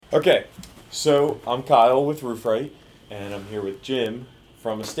Okay, so I'm Kyle with Roof Right, and I'm here with Jim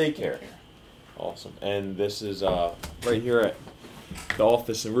from Estate Care. Awesome. And this is right here at the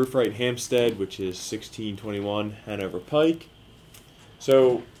office in Roof Right, Hampstead, which is 1621 Hanover Pike.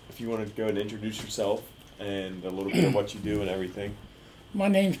 So if you want to go and introduce yourself and a little bit of what you do and everything. My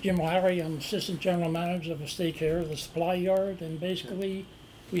name's Jim Lowry. I'm Assistant General Manager of Estate Care, the supply yard, and basically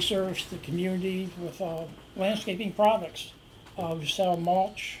we service the community with landscaping products. We sell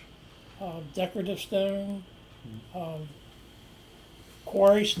mulch, decorative stone,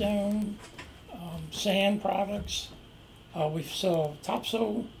 quarry stone, sand products. We sell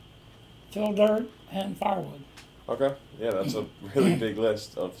topsoil, fill dirt, and firewood. Okay, yeah, that's a really big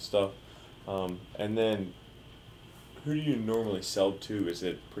list of stuff. And then, who do you normally sell to? Is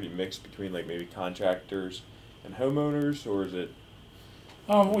it pretty mixed between like maybe contractors and homeowners, or is it?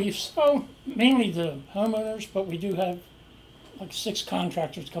 We sell mainly to homeowners, but we do have like 6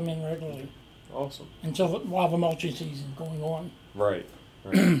 contractors come in regularly. Awesome. While the mulching season going on. Right.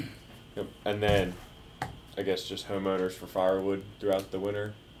 Yep. And then, I guess just homeowners for firewood throughout the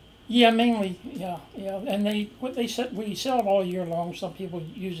winter. Yeah, mainly, yeah. And we sell it all year long. Some people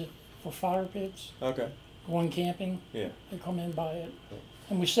use it for fire pits. Okay. Going camping. Yeah. They come in and buy it.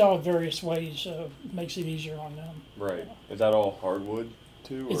 And we sell it various ways, so it makes it easier on them. Right. Is that all hardwood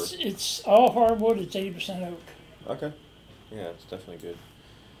too? Or? It's all hardwood. It's 80% oak. Okay. Yeah, it's definitely good.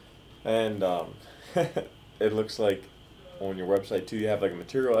 And it looks like on your website too, you have like a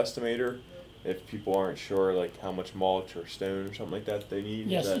material estimator. If people aren't sure, like how much mulch or stone or something like that they need.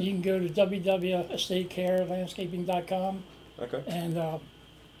 Yes, you can go to www.estatecarelandscaping.com. Okay. And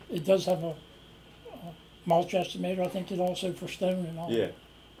it does have a mulch estimator. I think it also for stone and all. Yeah.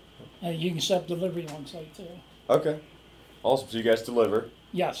 And you can set up delivery on site too. Okay. Awesome. So you guys deliver.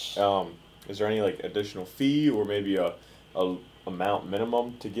 Yes. Is there any like additional fee or maybe a amount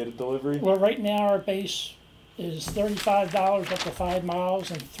minimum to get a delivery? Well, right now our base is $35 up to 5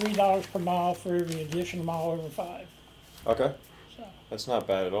 miles and $3 per mile for every additional mile over 5. Okay. So. That's not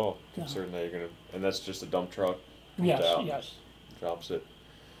bad at all, considering that and that's just a dump truck. Yes. Out, Yes. Drops it.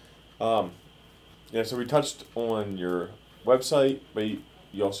 Yeah. So we touched on your website, but you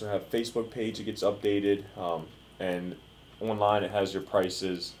also have a Facebook page that gets updated, and online it has your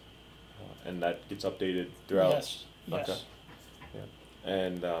prices, and that gets updated throughout. Yes. Yes. Okay. Yeah.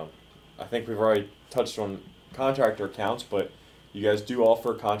 And I think we've already touched on contractor accounts, but you guys do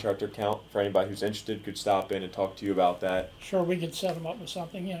offer a contractor account for anybody who's interested could stop in and talk to you about that. Sure, we could set them up with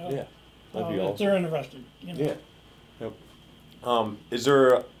something, Yeah, that'd be awesome. if they're interested. Yeah. Yep. Is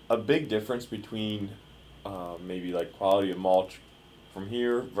there a big difference between maybe like quality of mulch from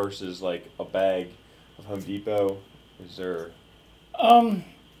here versus like a bag of Home Depot? Is there? On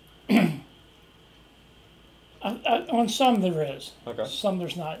some there is. Okay. Some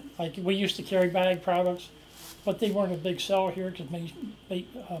there's not. Like we used to carry bag products, but they weren't a big seller here because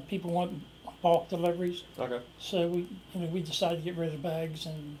people want bulk deliveries. Okay. So we decided to get rid of bags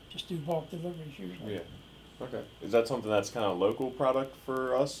and just do bulk deliveries usually. Yeah. Okay. Is that something that's kind of local product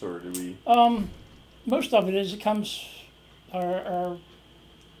for us, or do we? Most of it is. It comes. Our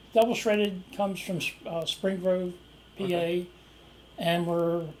double shredded comes from Spring Grove, PA, Okay. and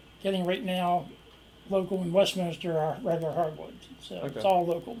we're getting right now local in Westminster our regular hardwoods. So It's all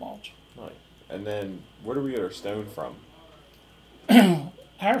local mulch. Right. And then where do we get our stone from?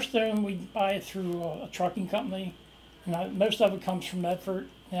 Our stone we buy it through a trucking company, and most of it comes from Medford.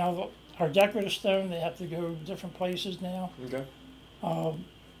 Now our decorative stone they have to go different places now. Okay.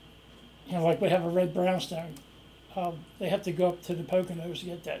 Like we have a red brownstone. They have to go up to the Poconos to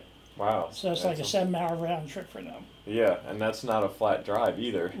get that. Wow. So it's like a 7-hour round trip for them. Yeah, and that's not a flat drive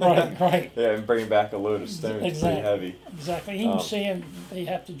either. Right. Yeah, and bringing back a load of stone is pretty heavy. Exactly. Even sand, they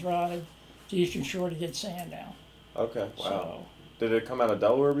have to drive to Eastern Shore to get sand now. Okay, wow. So, did it come out of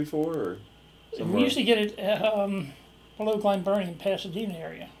Delaware before, or somewhere? we used to get it below Glen Burnie, Pasadena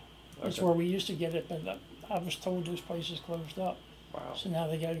area. That's where we used to get it, but I was told those places closed up. Wow. So now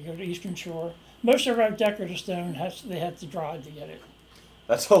they got to go to Eastern Shore. Most of our decorative stone they have to drive to get it.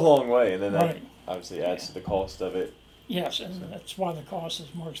 That's a long way, and then that Right. obviously adds to the cost of it. Yes, and that's why the cost is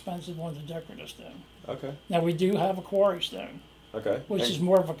more expensive on the decorative stone. Okay. Now we do have a quarry stone, Okay. which is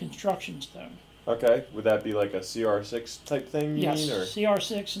more of a construction stone. Okay. Would that be like a CR6 type thing? You Yes, mean, or?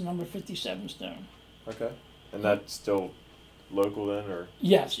 CR6 and number 57 stone. Okay. And that's still local then, or?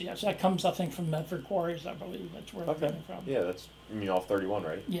 Yes, that comes I think from Medford Quarries, I believe that's where they're Okay. coming from. Yeah, that's you mean off 31,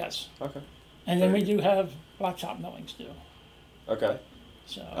 right? Yes, Okay. and then we do have blacktop milling still. Okay.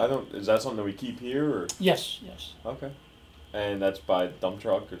 So Is that something we keep here, or? yes. Okay. And that's by dump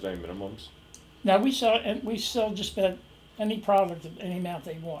truck, or is there any minimums? Now we sell just about any product at any amount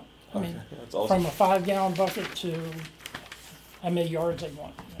they want. I mean, That's awesome. from a 5-gallon bucket to how many yards they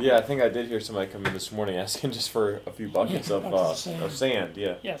want. Yeah, I think I did hear somebody come in this morning asking just for a few buckets Yeah, of buckets of of sand.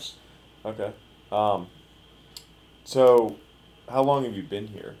 Yeah. Yes. Okay. So, how long have you been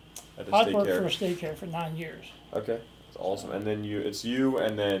here at the I've state worked care? for a state care for 9 years. Okay, that's awesome. And then it's you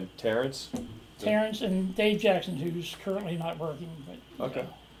and then Terrence. Terrence and Dave Jackson, who's currently not working. But, Okay.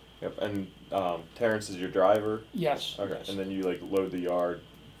 Yep. And Terrence is your driver. Yes. Okay. Yes. And then you like load the yard,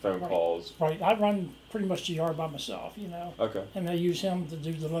 phone Right. calls. Right. I run pretty much the yard by myself, Okay. and I use him to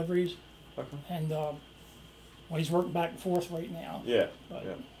do deliveries. Okay. And well, he's working back and forth right now. Yeah. But,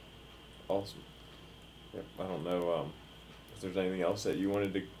 Yeah. Awesome. Yep. I don't know if there's anything else that you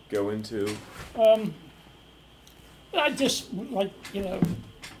wanted to go into. I just like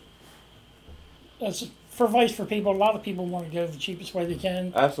as for advice for people. A lot of people want to go the cheapest way they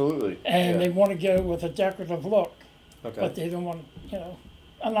can, Absolutely. and yeah. they want to go with a decorative look, Okay. but they don't want to.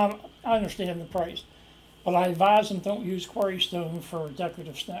 I understand the price, but I advise them don't use quarry stone for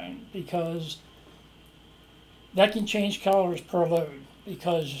decorative stone because that can change colors per load.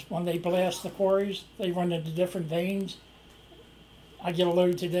 Because when they blast the quarries, they run into different veins. I get a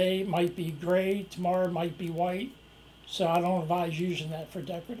load today, it might be gray, tomorrow it might be white. So I don't advise using that for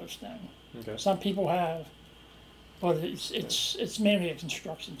decorative stone. Okay. Some people have, but it's mainly a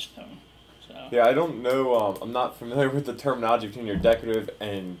construction stone. So Yeah, I don't know. I'm not familiar with the terminology between your decorative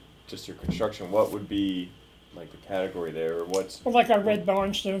and just your construction. What would be like the category there, or what's? well, like our red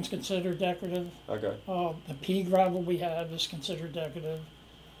barnstone's considered decorative. Okay. The pea gravel we have is considered decorative.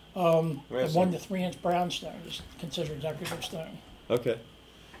 The Yes, 1 to 3 inch brownstone is considered decorative stone. Okay.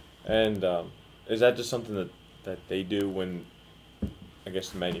 And is that just something that they do when, I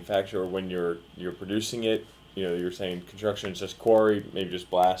guess, the manufacturer, when you're producing it? You're saying construction is just quarry, maybe just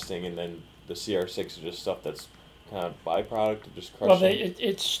blasting, and then the CR6 is just stuff that's kind of byproduct of just crushing. Well,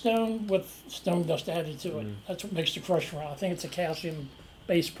 it's stone with stone dust added to it. Mhm. That's what makes the crusher run. I think it's a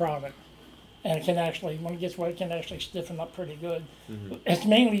calcium-based product, and it can actually, when it gets wet, it can actually stiffen up pretty good. Mhm. It's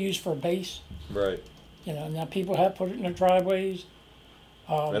mainly used for base. Right. Now people have put it in their driveways.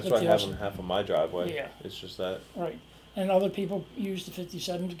 That's but what I they have also- on half of my driveway. Yeah. It's just that. Right, and other people use the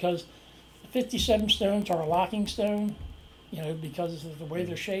 57 because the 57 stones are a locking stone, because of the way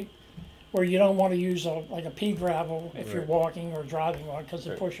they're shaped. Where you don't want to use like a pea gravel if you're Right. walking or driving on because it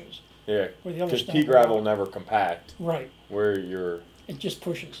Right. pushes. Yeah. Where the other Because stone pea will gravel not. never compact. Right, Where your it just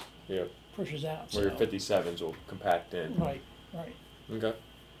pushes out. where your So. 57s will compact in. Right. Okay.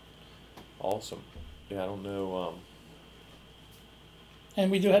 Awesome. Yeah, I don't know. And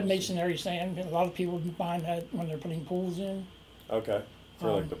we do have masonry sand. A lot of people find that when they're putting pools in. Okay.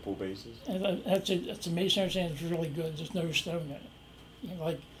 For like Um, the pool bases. And that's a masonry sand is really good. There's no stone in it.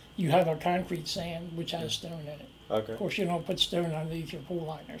 Like you have a concrete sand which has stone in it. Okay. Of course, you don't put stone underneath your pool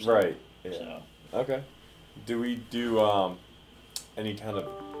liners. Right. Yeah. So Okay. Do we do any kind of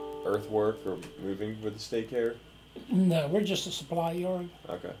earthwork or moving with the state care? no, we're just a supply yard,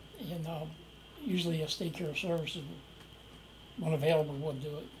 Okay. and usually a state care services, when available, will do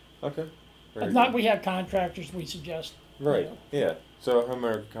it. Okay. Very If not, good. we have contractors we suggest. Right. know. Yeah. So a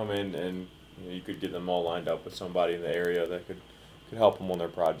homeowner could come in and you could get them all lined up with somebody in the area that could help them on their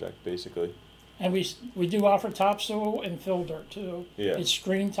project, basically. And we do offer topsoil and fill dirt too. Yeah. It's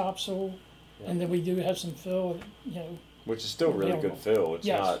screened topsoil, Yeah. and then we do have some fill. Which is still really good fill. It's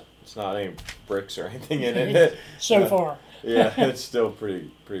Yes. not any bricks or anything in it. So Yeah. far. Yeah, it's still pretty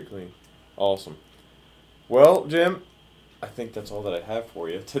clean. Awesome. Well, Jim, I think that's all that I have for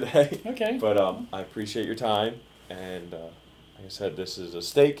you today. Okay. But I appreciate your time, and like I said, this is a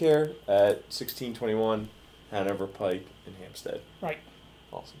state care at 1621 Hanover Pike in Hampstead. Right.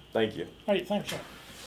 Awesome. Thank you. All right. Thanks, sir.